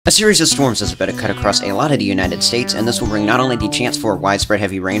A series of storms is about to cut across a lot of the United States, and this will bring not only the chance for widespread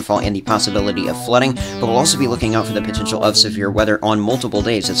heavy rainfall and the possibility of flooding, but we'll also be looking out for the potential of severe weather on multiple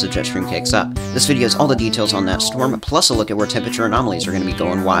days as the jet stream kicks up. This video has all the details on that storm, plus a look at where temperature anomalies are going to be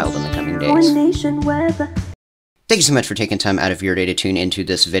going wild in the coming days. Thank you so much for taking time out of your day to tune into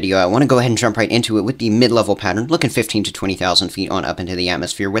this video. I want to go ahead and jump right into it with the mid-level pattern, looking 15 to 20,000 feet on up into the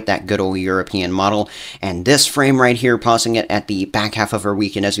atmosphere with that good old European model. And this frame right here, pausing it at the back half of our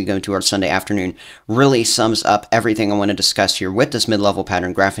weekend as we go into our Sunday afternoon, really sums up everything I want to discuss here with this mid-level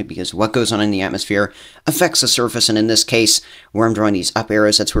pattern graphic, because what goes on in the atmosphere affects the surface. And in this case, where I'm drawing these up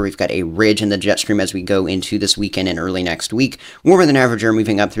arrows, that's where we've got a ridge in the jet stream as we go into this weekend and early next week. Warmer than average air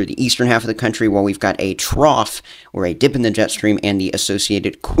moving up through the eastern half of the country, while we've got a trough or a dip in the jet stream and the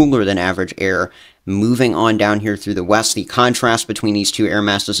associated cooler than average air moving on down here through the west. The contrast between these two air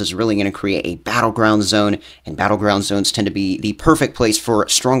masses is really going to create a battleground zone, and battleground zones tend to be the perfect place for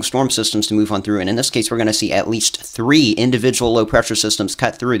strong storm systems to move on through. And in this case, we're going to see at least 3 individual low pressure systems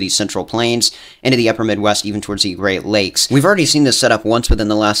cut through these central plains into the upper Midwest, even towards the Great Lakes. We've already seen this set up once within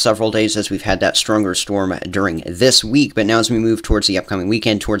the last several days as we've had that stronger storm during this week, but now as we move towards the upcoming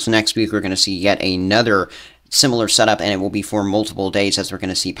weekend, towards next week, we're going to see yet another similar setup, and it will be for multiple days as we're going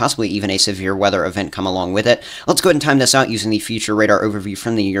to see possibly even a severe weather event come along with it. Let's go ahead and time this out using the future radar overview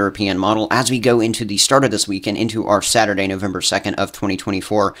from the European model as we go into the start of this weekend into our Saturday, November 2nd of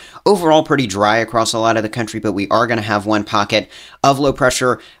 2024. Overall, pretty dry across a lot of the country, but we are going to have one pocket of low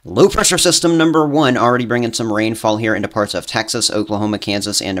pressure system number 1 already bringing some rainfall here into parts of Texas, Oklahoma,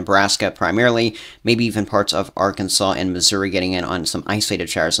 Kansas, and Nebraska primarily, maybe even parts of Arkansas and Missouri getting in on some isolated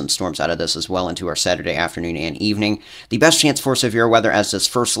showers and storms out of this as well into our Saturday afternoon and evening. The best chance for severe weather as this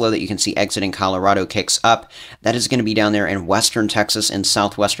first low that you can see exiting Colorado kicks up, that is going to be down there in western Texas and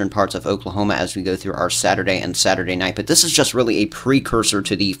southwestern parts of Oklahoma as we go through our Saturday and Saturday night. But this is just really a precursor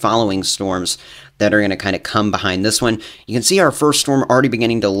to the following storms that are going to kind of come behind this one. You can see our first storm already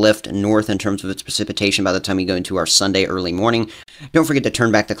beginning to lift north in terms of its precipitation by the time we go into our Sunday early morning. Don't forget to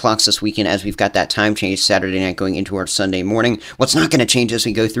turn back the clocks this weekend as we've got that time change Saturday night going into our Sunday morning. What's not going to change as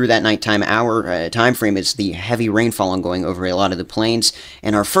we go through that nighttime hour time frame is the heavy rainfall ongoing over a lot of the plains.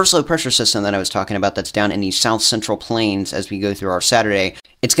 And our first low pressure system that I was talking about that's down in the south central plains as we go through our Saturday,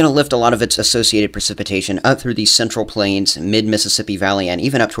 it's going to lift a lot of its associated precipitation up through the central plains, mid-Mississippi Valley, and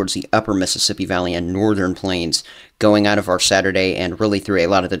even up towards the upper Mississippi Valley and northern plains going out of our Saturday and really through a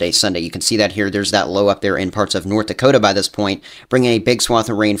lot of the day Sunday. You can see that here. There's that low up there in parts of North Dakota by this point, bringing a big swath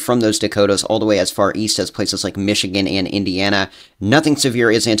of rain from those Dakotas all the way as far east as places like Michigan and Indiana. Nothing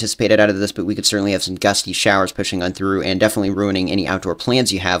severe is anticipated out of this, but we could certainly have some gusty showers pushing on through and definitely ruining any outdoor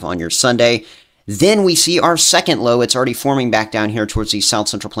plans you have on your Sunday. Then we see our second low. It's already forming back down here towards the south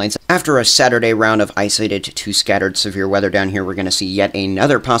central plains. After a Saturday round of isolated to scattered severe weather down here, we're going to see yet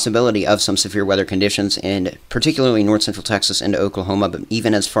another possibility of some severe weather conditions, and particularly north central Texas into Oklahoma, but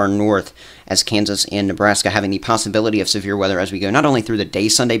even as far north as Kansas and Nebraska having the possibility of severe weather as we go not only through the day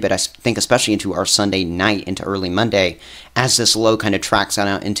Sunday, but I think especially into our Sunday night into early Monday as this low kind of tracks on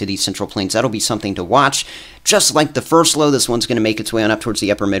out into the central plains. That'll be something to watch. Just like the first low, this one's going to make its way on up towards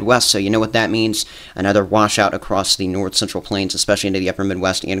the upper Midwest, so you know what that means. Another washout across the north central plains, especially into the upper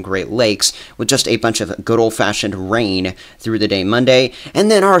Midwest and Great Lakes, with just a bunch of good old-fashioned rain through the day Monday. And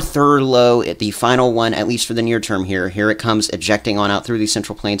then our third low, the final one, at least for the near term here. Here it comes ejecting on out through the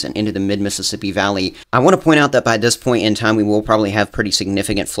central plains and into the mid-Mississippi Valley. I want to point out that by this point in time, we will probably have pretty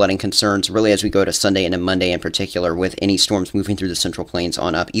significant flooding concerns, really as we go to Sunday and to Monday in particular, with any storms moving through the central plains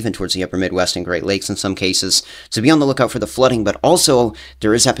on up, even towards the upper Midwest and Great Lakes in some cases. So be on the lookout for the flooding, but also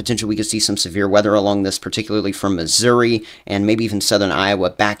there is that potential we could see some severe weather along this, particularly from Missouri and maybe even southern Iowa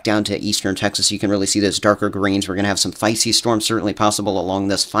back down to eastern Texas. You can really see those darker greens. We're going to have some feisty storms certainly possible along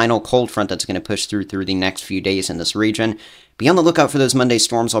this final cold front that's going to push through the next few days in this region. Be on the lookout for those Monday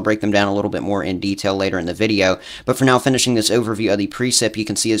storms. I'll break them down a little bit more in detail later in the video. But for now, finishing this overview of the precip, you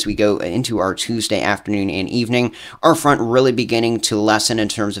can see as we go into our Tuesday afternoon and evening, our front really beginning to lessen in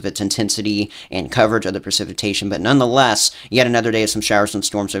terms of its intensity and coverage of the precipitation. But nonetheless, yet another day of some showers and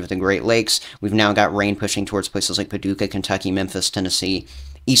storms over the Great Lakes. We've now got rain pushing towards places like Paducah, Kentucky, Memphis, Tennessee,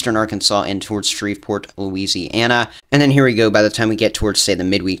 eastern Arkansas, and towards Shreveport, Louisiana. And then here we go by the time we get towards, say, the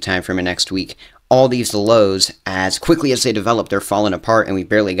midweek time frame of next week. All these lows, as quickly as they develop, they're falling apart, and we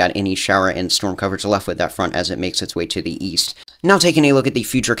barely got any shower and storm coverage left with that front as it makes its way to the east. Now taking a look at the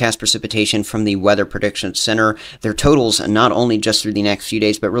futurecast precipitation from the Weather Prediction Center, their totals not only just through the next few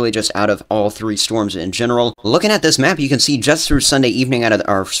days, but really just out of all three storms in general. Looking at this map, you can see just through Sunday evening out of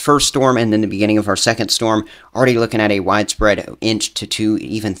our first storm and then the beginning of our second storm, already looking at a widespread inch to 2,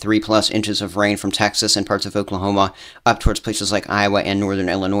 even 3+ inches of rain from Texas and parts of Oklahoma up towards places like Iowa and northern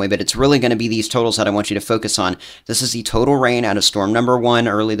Illinois. But it's really going to be these totals that I want you to focus on. This is the total rain out of storm number 1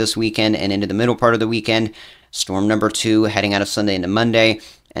 early this weekend and into the middle part of the weekend. Storm number 2 heading out of Sunday into Monday,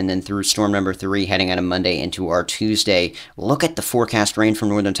 and then through storm number 3 heading out of Monday into our Tuesday. Look at the forecast rain from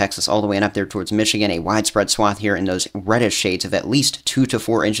northern Texas all the way and up there towards Michigan, a widespread swath here in those reddish shades of at least 2 to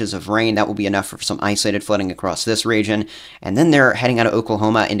 4 inches of rain. That will be enough for some isolated flooding across this region. And then they're heading out of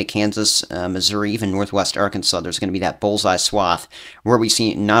Oklahoma into Kansas, Missouri, even northwest Arkansas. There's going to be that bullseye swath where we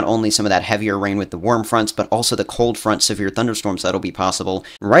see not only some of that heavier rain with the warm fronts, but also the cold front severe thunderstorms that'll be possible.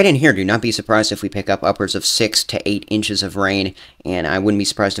 Right in here, do not be surprised if we pick up upwards of 6 to 8 inches of rain, and I wouldn't be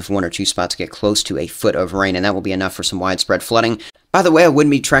surprised if 1 or 2 spots get close to a foot of rain, and that will be enough for some widespread flooding. By the way, I wouldn't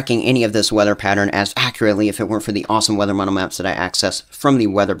be tracking any of this weather pattern as accurately if it weren't for the awesome weather model maps that I access from the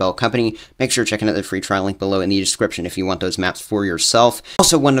Weather Bell Company. Make sure you're checking out the free trial link below in the description if you want those maps for yourself.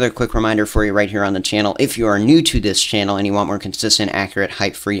 Also, one other quick reminder for you right here on the channel. If you are new to this channel and you want more consistent, accurate,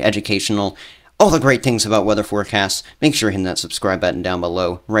 hype-free, educational, all the great things about weather forecasts, make sure you're hitting that subscribe button down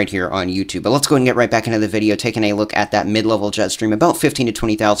below right here on YouTube. But let's go ahead and get right back into the video, taking a look at that mid-level jet stream, about 15 to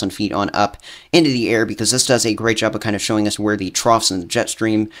 20,000 feet on up into the air, because this does a great job of kind of showing us where the troughs in the jet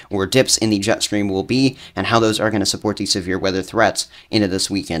stream or dips in the jet stream will be and how those are going to support these severe weather threats into this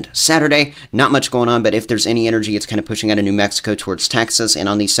weekend. Saturday, not much going on, but if there's any energy, it's kind of pushing out of New Mexico towards Texas, and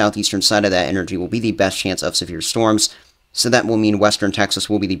on the southeastern side of that energy will be the best chance of severe storms. So that will mean western Texas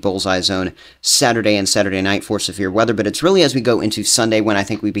will be the bullseye zone Saturday and Saturday night for severe weather. But it's really as we go into Sunday when I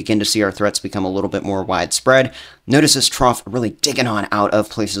think we begin to see our threats become a little bit more widespread. Notice this trough really digging on out of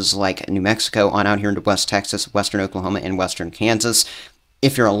places like New Mexico on out here into West Texas, western Oklahoma, and western Kansas.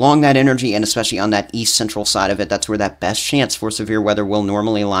 If you're along that energy, and especially on that east-central side of it, that's where that best chance for severe weather will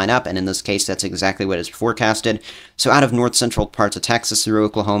normally line up, and in this case, that's exactly what is forecasted. So out of north-central parts of Texas through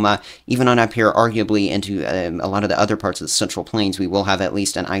Oklahoma, even on up here, arguably into a lot of the other parts of the Central Plains, we will have at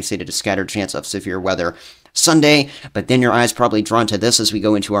least an isolated to scattered chance of severe weather Sunday, but then your eyes probably drawn to this as we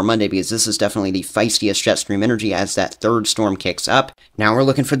go into our Monday, because this is definitely the feistiest jet stream energy as that third storm kicks up. Now we're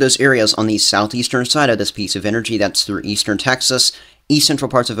looking for those areas on the southeastern side of this piece of energy. That's through eastern Texas, east central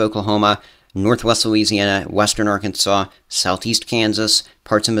parts of Oklahoma, northwest Louisiana, western Arkansas, southeast Kansas,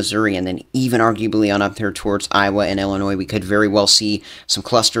 parts of Missouri, and then even arguably on up there towards Iowa and Illinois. We could very well see some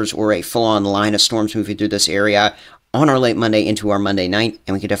clusters or a full-on line of storms moving through this area on our late Monday into our Monday night,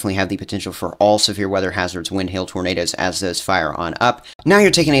 and we could definitely have the potential for all severe weather hazards, wind, hail, tornadoes as those fire on up. Now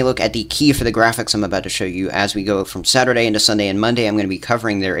you're taking a look at the key for the graphics I'm about to show you as we go from Saturday into Sunday and Monday. I'm going to be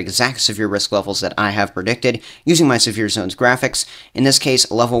covering their exact severe risk levels that I have predicted using my severe zones graphics. In this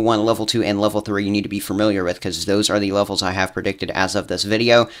case, level 1, level 2, and level 3 you need to be familiar with because those are the levels I have predicted as of this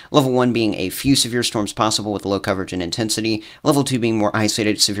video. Level 1 being a few severe storms possible with low coverage and intensity, level 2 being more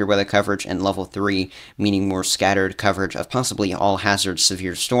isolated severe weather coverage, and level 3 meaning more scattered coverage of possibly all hazard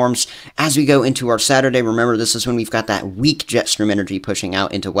severe storms. As we go into our Saturday, remember this is when we've got that weak jet stream energy pushing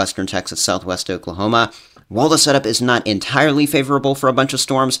out into western Texas, southwest Oklahoma. While the setup is not entirely favorable for a bunch of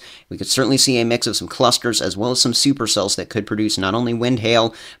storms, we could certainly see a mix of some clusters as well as some supercells that could produce not only wind,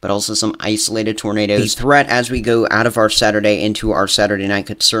 hail, but also some isolated tornadoes. The threat as we go out of our Saturday into our Saturday night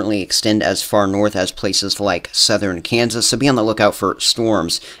could certainly extend as far north as places like southern Kansas, so be on the lookout for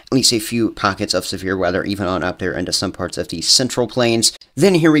storms, at least a few pockets of severe weather, even on up there into some parts of the central plains.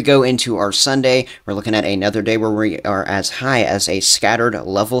 Then here we go into our Sunday. We're looking at another day where we are as high as a scattered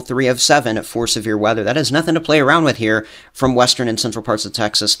level 3 of 7 for severe weather. That is nothing to play around with here from western and central parts of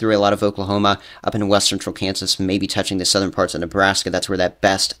Texas through a lot of Oklahoma up into west central Kansas, maybe touching the southern parts of Nebraska. That's where that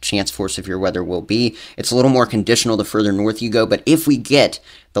best chance for severe weather will be. It's a little more conditional the further north you go, but if we get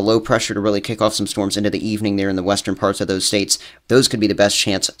the low pressure to really kick off some storms into the evening there in the western parts of those states, those could be the best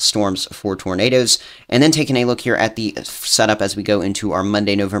chance storms for tornadoes. And then taking a look here at the setup as we go into our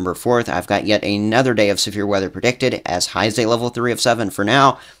Monday, November 4th, I've got yet another day of severe weather predicted, as high as a level 3 of 7 for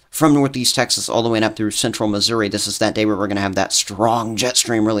now. From northeast Texas all the way up through central Missouri, this is that day where we're going to have that strong jet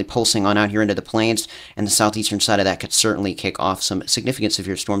stream really pulsing on out here into the plains, and the southeastern side of that could certainly kick off some significant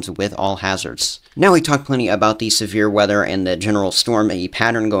severe storms with all hazards. Now we talked plenty about the severe weather and the general storm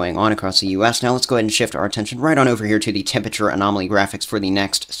pattern going on across the U.S. Now let's go ahead and shift our attention right on over here to the temperature anomaly graphics for the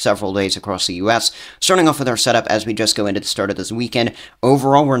next several days across the U.S. Starting off with our setup as we just go into the start of this weekend.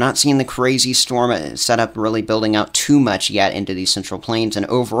 Overall, we're not seeing the crazy storm setup really building out too much yet into the central plains, and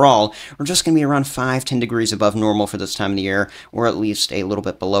overall overall, we're just going to be around 5-10 degrees above normal for this time of the year, or at least a little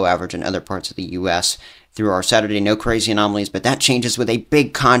bit below average in other parts of the U.S. Through our Saturday, no crazy anomalies, but that changes with a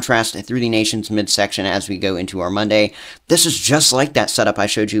big contrast through the nation's midsection as we go into our Monday. This is just like that setup I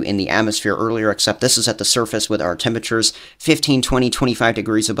showed you in the atmosphere earlier, except this is at the surface with our temperatures 15, 20, 25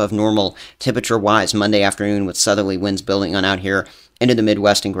 degrees above normal temperature-wise Monday afternoon with southerly winds building on out here into the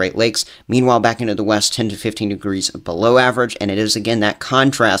Midwest and Great Lakes. Meanwhile, back into the West, 10 to 15 degrees below average, and it is, again, that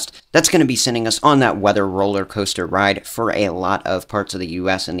contrast that's going to be sending us on that weather roller coaster ride for a lot of parts of the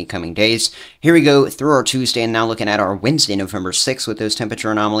U.S. in the coming days. Here we go through our Tuesday, and now looking at our Wednesday, November 6th with those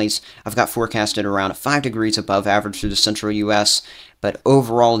temperature anomalies. I've got forecasted around 5 degrees above average through the central U.S., but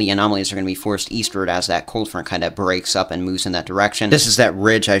overall, the anomalies are going to be forced eastward as that cold front kind of breaks up and moves in that direction. This is that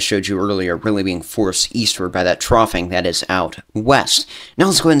ridge I showed you earlier really being forced eastward by that troughing that is out west. Now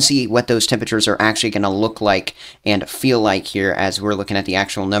let's go ahead and see what those temperatures are actually going to look like and feel like here as we're looking at the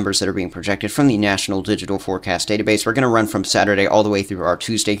actual numbers that are being projected from the National Digital Forecast Database. We're going to run from Saturday all the way through our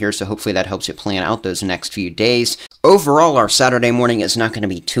Tuesday here, so hopefully that helps you plan out those next few days. Overall, our Saturday morning is not going to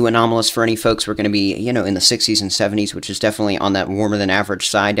be too anomalous for any folks. We're going to be, in the 60s and 70s, which is definitely on that warmer than average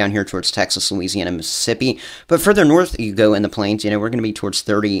side down here towards Texas, Louisiana, Mississippi. But further north you go in the plains, we're going to be towards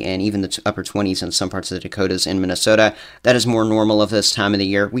 30 and even the upper 20s in some parts of the Dakotas and Minnesota. That is more normal of this time of the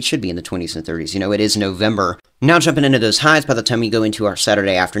year. We should be in the 20s and 30s. It is November. Now jumping into those highs by the time we go into our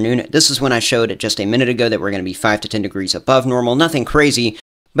Saturday afternoon. This is when I showed just a minute ago that we're going to be 5 to 10 degrees above normal. Nothing crazy.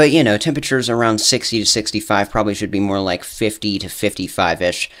 But, temperatures around 60 to 65 probably should be more like 50 to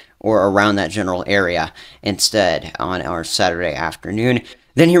 55-ish, or around that general area instead on our Saturday afternoon.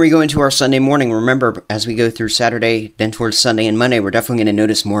 Then here we go into our Sunday morning. Remember, as we go through Saturday, then towards Sunday and Monday, we're definitely going to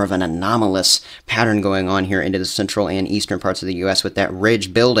notice more of an anomalous pattern going on here into the central and eastern parts of the U.S. with that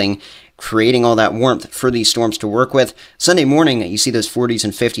ridge building, creating all that warmth for these storms to work with. Sunday morning, you see those 40s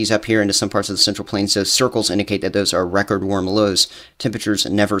and 50s up here into some parts of the central plains. Those circles indicate that those are record warm lows. Temperatures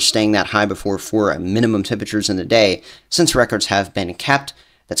never staying that high before for minimum temperatures in the day since records have been kept.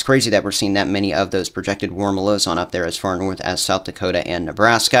 That's crazy that we're seeing that many of those projected warm lows on up there as far north as South Dakota and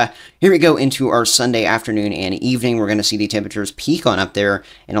Nebraska. Here we go into our Sunday afternoon and evening. We're going to see the temperatures peak on up there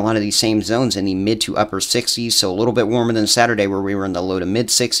in a lot of these same zones in the mid to upper 60s, so a little bit warmer than Saturday where we were in the low to mid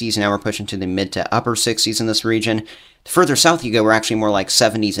 60s. Now we're pushing to the mid to upper 60s in this region. Further south you go, we're actually more like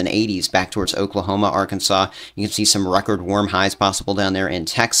 70s and 80s back towards Oklahoma, Arkansas. You can see some record warm highs possible down there in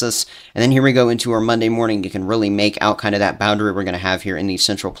Texas. And then here we go into our Monday morning. You can really make out kind of that boundary we're going to have here in the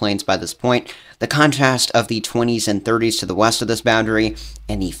central plains by this point. The contrast of the 20s and 30s to the west of this boundary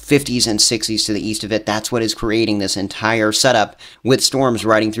and the 50s and 60s to the east of it, that's what is creating this entire setup with storms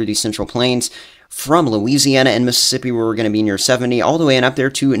riding through the central plains. From Louisiana and Mississippi, where we're going to be near 70, all the way and up there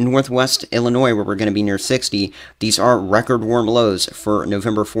to northwest Illinois, where we're going to be near 60. These are record warm lows for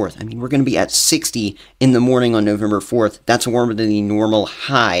November 4th. I mean, we're going to be at 60 in the morning on November 4th. That's warmer than the normal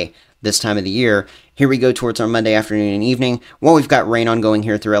high this time of the year. Here we go towards our Monday afternoon and evening. While we've got rain ongoing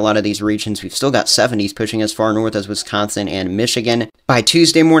here through a lot of these regions, we've still got 70s pushing as far north as Wisconsin and Michigan. By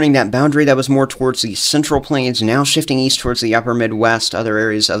Tuesday morning, that boundary that was more towards the central plains now shifting east towards the upper Midwest, other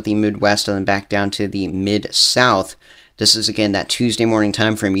areas of the Midwest, and then back down to the Mid-South. This is, again, that Tuesday morning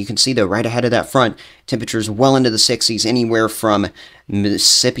time frame. You can see, though, right ahead of that front, temperatures well into the 60s, anywhere from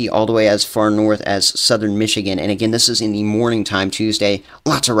Mississippi all the way as far north as southern Michigan. And again, this is in the morning time Tuesday.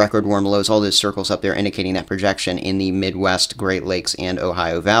 Lots of record warm lows, all those circles up there indicating that projection in the Midwest, Great Lakes, and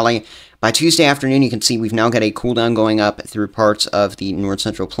Ohio Valley. By Tuesday afternoon, you can see we've now got a cool down going up through parts of the north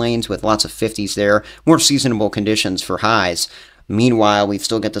central plains with lots of 50s there, more seasonable conditions for highs. Meanwhile, we've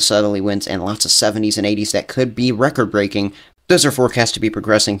still got the southerly winds and lots of 70s and 80s that could be record-breaking. Those are forecast to be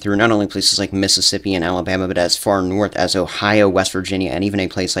progressing through not only places like Mississippi and Alabama, but as far north as Ohio, West Virginia, and even a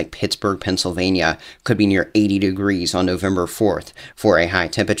place like Pittsburgh, Pennsylvania could be near 80 degrees on November 4th for a high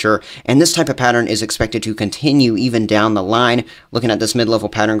temperature. And this type of pattern is expected to continue even down the line. Looking at this mid-level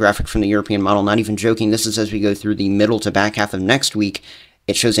pattern graphic from the European model, not even joking, this is as we go through the middle to back half of next week.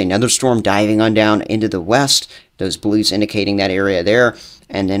 It shows another storm diving on down into the west, those blues indicating that area there.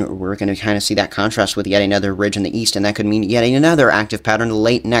 And then we're going to kind of see that contrast with yet another ridge in the east, and that could mean yet another active pattern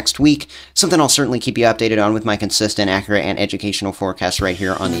late next week. Something I'll certainly keep you updated on with my consistent, accurate, and educational forecasts right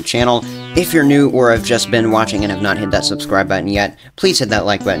here on the channel. If you're new or have just been watching and have not hit that subscribe button yet, please hit that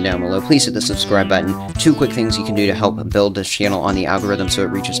like button down below. Please hit the subscribe button. 2 quick things you can do to help build this channel on the algorithm so it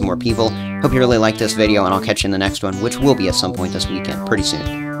reaches more people. Hope you really like this video, and I'll catch you in the next one, which will be at some point this weekend, pretty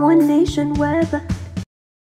soon. One nation where the